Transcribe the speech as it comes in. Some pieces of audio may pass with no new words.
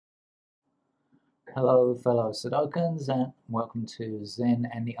Hello, fellow Sudokans, and welcome to Zen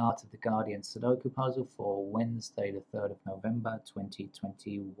and the Art of the Guardian Sudoku puzzle for Wednesday, the 3rd of November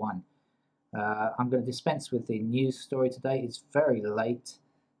 2021. I'm going to dispense with the news story today. It's very late,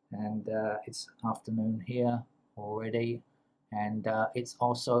 and it's afternoon here already, and it's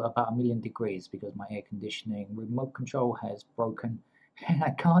also about 1,000,000 degrees because my air conditioning remote control has broken, and I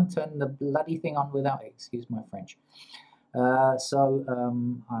can't turn the bloody thing on without it. Excuse my French.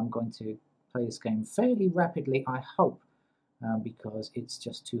 I'm going to play this game fairly rapidly, I hope, because it's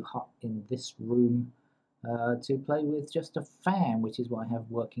just too hot in this room to play with just a fan, which is what I have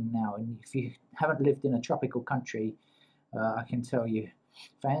working now. And if you haven't lived in a tropical country, I can tell you,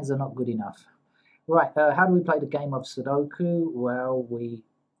 fans are not good enough. Right, how do we play the game of Sudoku? Well, we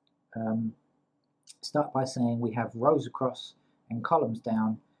um, start by saying we have rows across and columns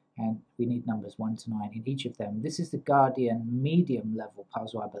down, and we need numbers 1 to 9 in each of them. This is the Guardian medium level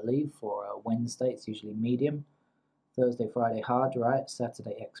puzzle, I believe, for Wednesday. It's usually medium. Thursday, Friday, hard, right?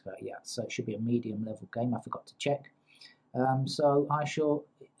 Saturday, expert, yeah. So it should be a medium level game. I forgot to check. So I shall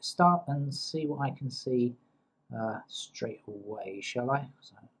start and see what I can see straight away, shall I?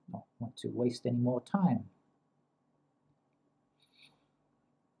 Because I don't want to waste any more time.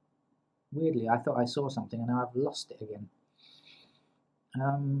 Weirdly, I thought I saw something and now I've lost it again.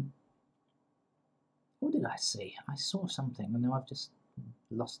 What did I see? I saw something and now I've just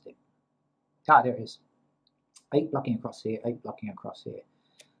lost it. Ah, there it is. 8 blocking across here, 8 blocking across here.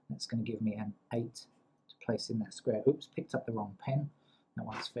 That's going to give me an 8 to place in that square. Oops, picked up the wrong pen. That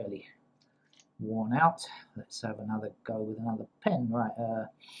one's fairly worn out. Let's have another go with another pen. Right.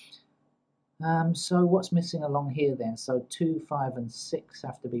 So what's missing along here then? So 2, 5, and 6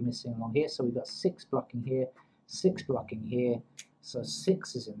 have to be missing along here. So we've got 6 blocking here, 6 blocking here. So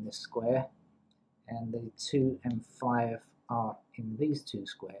 6 is in this square, and the 2 and 5 are in these two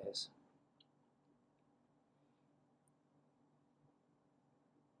squares.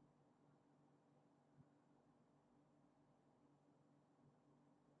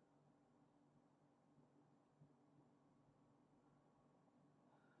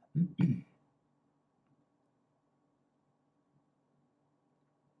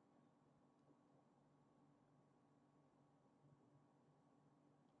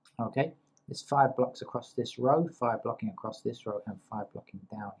 Okay, there's 5 blocks across this row, 5 blocking across this row, and 5 blocking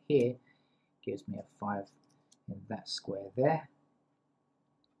down here. Gives me a 5 in that square there.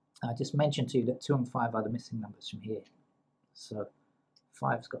 I just mentioned to you that 2 and 5 are the missing numbers from here. So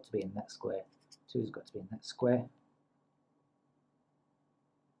 5's got to be in that square, 2's got to be in that square.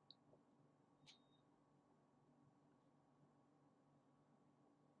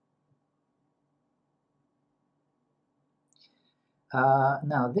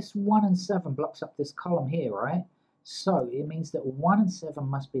 Now this 1 and 7 blocks up this column here, right? So it means that 1 and 7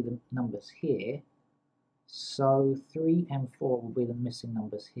 must be the numbers here. So 3 and 4 will be the missing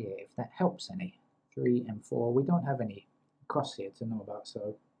numbers here, if that helps any. 3 and 4, we don't have any cross here to know about,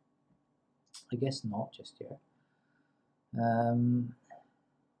 so I guess not just yet. Hmm.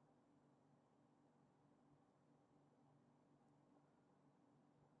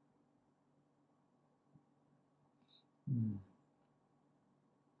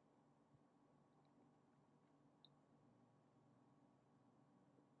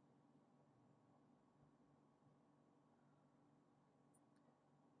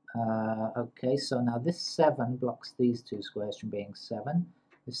 Okay, so now this 7 blocks these two squares from being 7.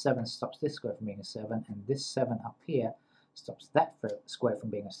 This 7 stops this square from being a 7, and this 7 up here stops that square from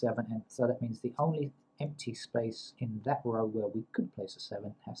being a 7, and so that means the only empty space in that row where we could place a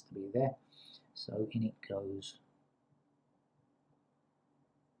 7 has to be there. So in it goes.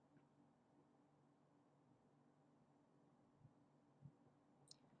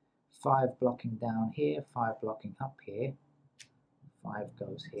 Five blocking down here, 5 blocking up here, 5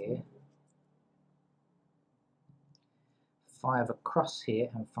 goes here, 5 across here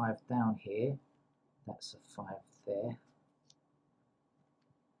and 5 down here, that's a 5 there.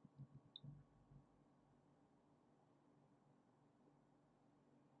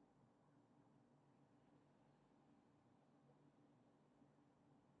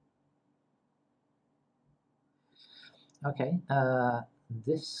 Okay,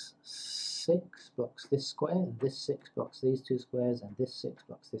 this 6 blocks this square, this 6 blocks these two squares, and this 6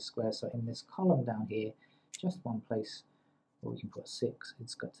 blocks this square. So in this column down here, just one place where we can put 6,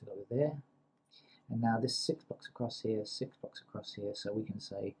 it's got to go there. And now this 6 blocks across here, 6 blocks across here, so we can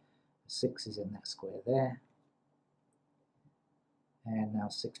say 6 is in that square there. And now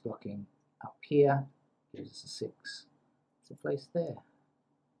 6 blocking up here gives us a 6 to place there.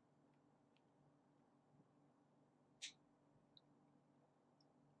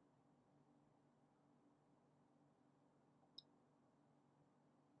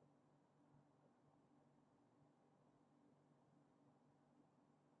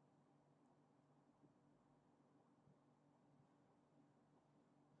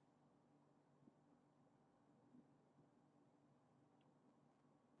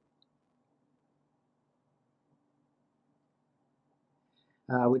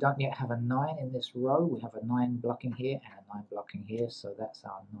 We don't yet have a 9 in this row. We have a 9 blocking here and a 9 blocking here, so that's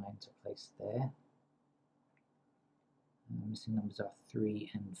our 9 to place there. Missing numbers are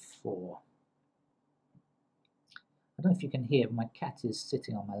 3 and 4. I don't know if you can hear, my cat is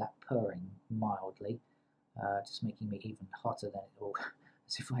sitting on my lap purring mildly, just making me even hotter than it all,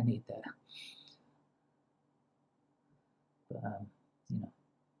 as if I need that. But, you know,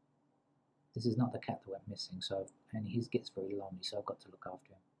 this is not the cat that went missing, so, and he gets very lonely, so I've got to look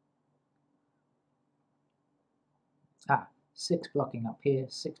after him. 6 blocking up here,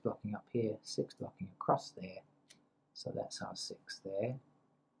 6 blocking up here, 6 blocking across there. So that's our 6 there.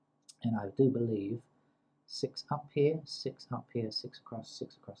 And I do believe 6 up here, 6 up here, 6 across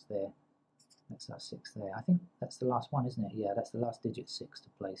there. That's our 6 there. I think that's the last one, isn't it? Yeah, that's the last digit 6 to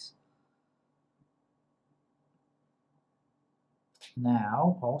place.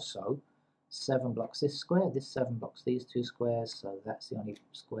 Now, also, 7 blocks this square, this 7 blocks these 2 squares, so that's the only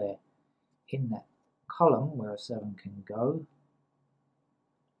square in that column where a 7 can go.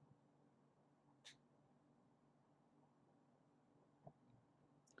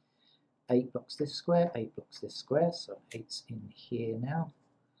 Eight blocks this square, 8 blocks this square, so 8's in here now.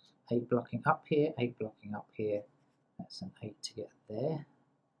 8 blocking up here, 8 blocking up here. That's an 8 to get there.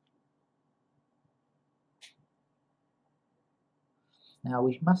 Now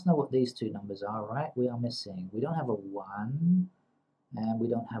we must know what these 2 numbers are, right? We are missing. We don't have a 1 and we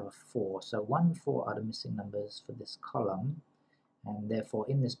don't have a 4. So 1 and 4 are the missing numbers for this column. And therefore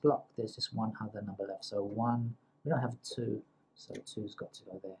in this block there's just one other number left. So 1, we don't have 2, so 2's got to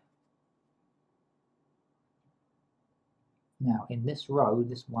go there. Now in this row,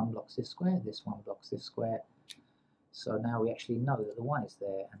 this 1 blocks this square, this 1 blocks this square. So now we actually know that the 1 is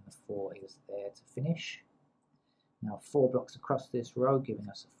there and the 4 is there to finish. Now 4 blocks across this row, giving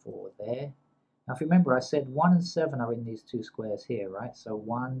us a 4 there. Now if you remember, I said 1 and 7 are in these 2 squares here, right? So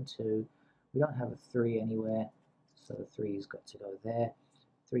 1, 2, we don't have a 3 anywhere, so the 3's got to go there.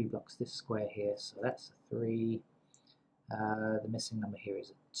 3 blocks this square here, so that's a 3. The missing number here is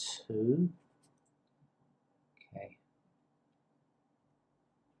a 2. Okay.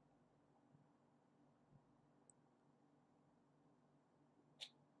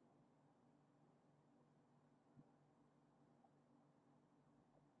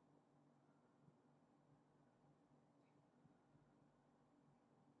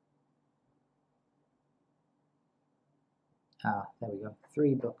 There we go.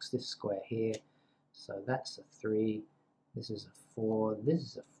 3 blocks this square here, so that's a 3. This is a 4. This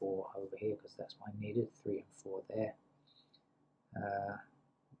is a 4 over here because that's what I needed. 3 and 4 there.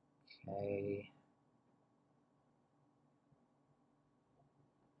 Okay.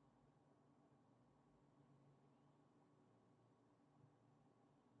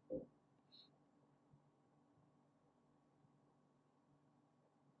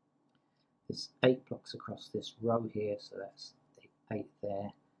 There's 8 blocks across this row here, so that's the 8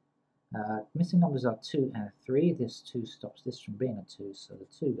 there. Missing numbers are 2 and 3. This 2 stops this from being a 2, so the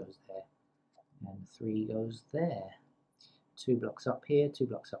 2 goes there, and 3 goes there. 2 blocks up here, 2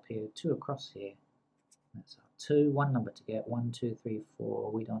 blocks up here, 2 across here. That's our 2. One number to get. 1, 2, 3,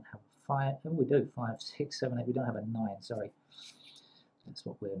 4. We don't have a 5. Oh, we do. 5, 6, 7, 8. We don't have a 9. Sorry. That's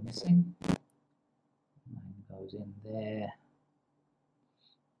what we're missing. 9 goes in there.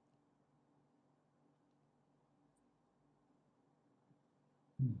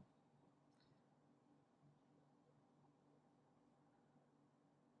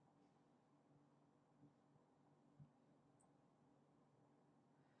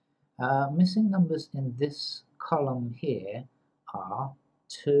 Missing numbers in this column here are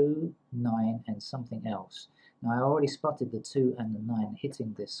 2, 9, and something else. Now I already spotted the 2 and the 9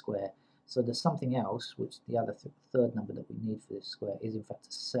 hitting this square, so there's something else, which the other third number that we need for this square is in fact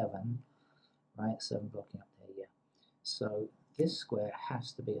a 7, right? 7 blocking up there, yeah. So this square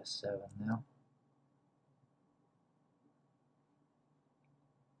has to be a 7 now.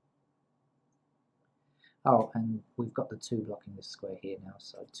 Oh, and we've got the 2 blocking this square here now,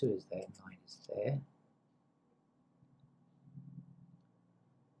 so 2 is there, 9 is there.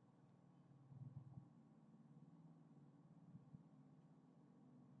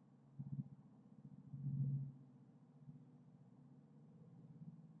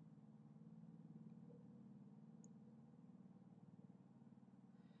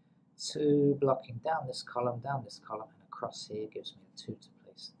 Two blocking down this column, and across here gives me a 2 to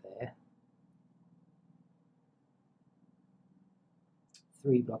place there.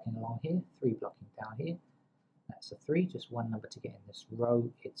 3 blocking along here, 3 blocking down here. That's a 3, just one number to get in this row,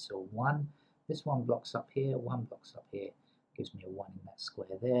 it's a 1. This 1 blocks up here, 1 blocks up here, gives me a 1 in that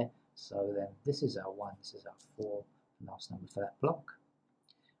square there. So then this is our 1, this is our 4, last number for that block.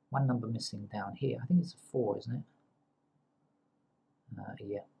 One number missing down here. I think it's a 4, isn't it?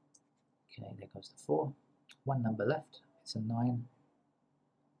 Yeah. Okay, there goes the 4. One number left. It's a 9.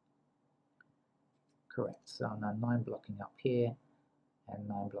 Correct. So now 9 blocking up here and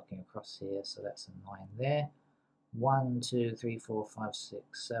 9 blocking across here. So that's a 9 there. 1, 2, 3, 4, 5,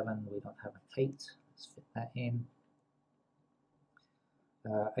 6, 7. We don't have an 8. Let's fit that in.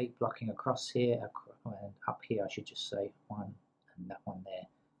 8 blocking across here, and up here I should just say 1 and that one there.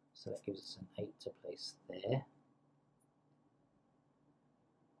 So that gives us an 8 to place there.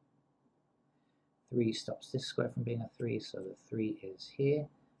 3 stops this square from being a 3, so the 3 is here.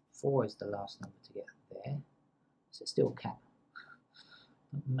 4 is the last number to get there. So it's still cap.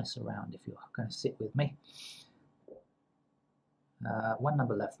 Don't mess around if you're going to sit with me. One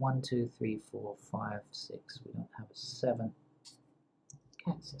number left. 1, 2, 3, 4, 5, 6. We don't have a 7.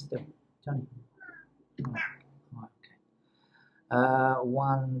 Cats, still. Johnny. Oh, okay.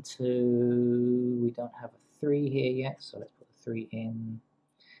 1, 2. We don't have a 3 here yet, so let's put the 3 in.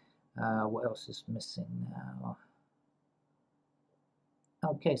 What else is missing now?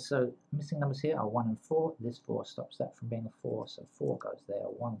 Okay, so missing numbers here are 1 and 4. This 4 stops that from being a 4, so 4 goes there,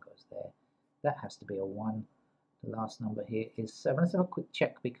 1 goes there. That has to be a 1. The last number here is 7. Let's have a quick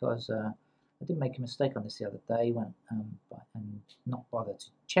check because I did make a mistake on this the other day and not bother to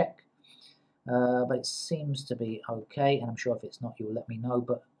check. But it seems to be okay, and I'm sure if it's not, you will let me know.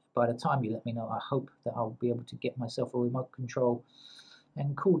 But by the time you let me know, I hope that I'll be able to get myself a remote control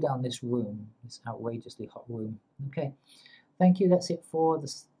and cool down this room, this outrageously hot room. Okay, thank you. That's it for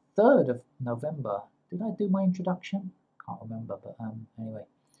the 3rd of November. Did I do my introduction? Can't remember, but anyway.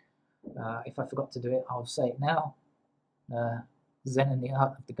 If I forgot to do it, I'll say it now. Zen and the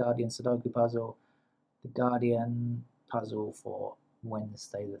Art of the Guardian Sudoku Puzzle. The Guardian puzzle for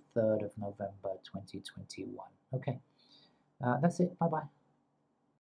Wednesday, the 3rd of November, 2021. Okay, that's it. Bye-bye.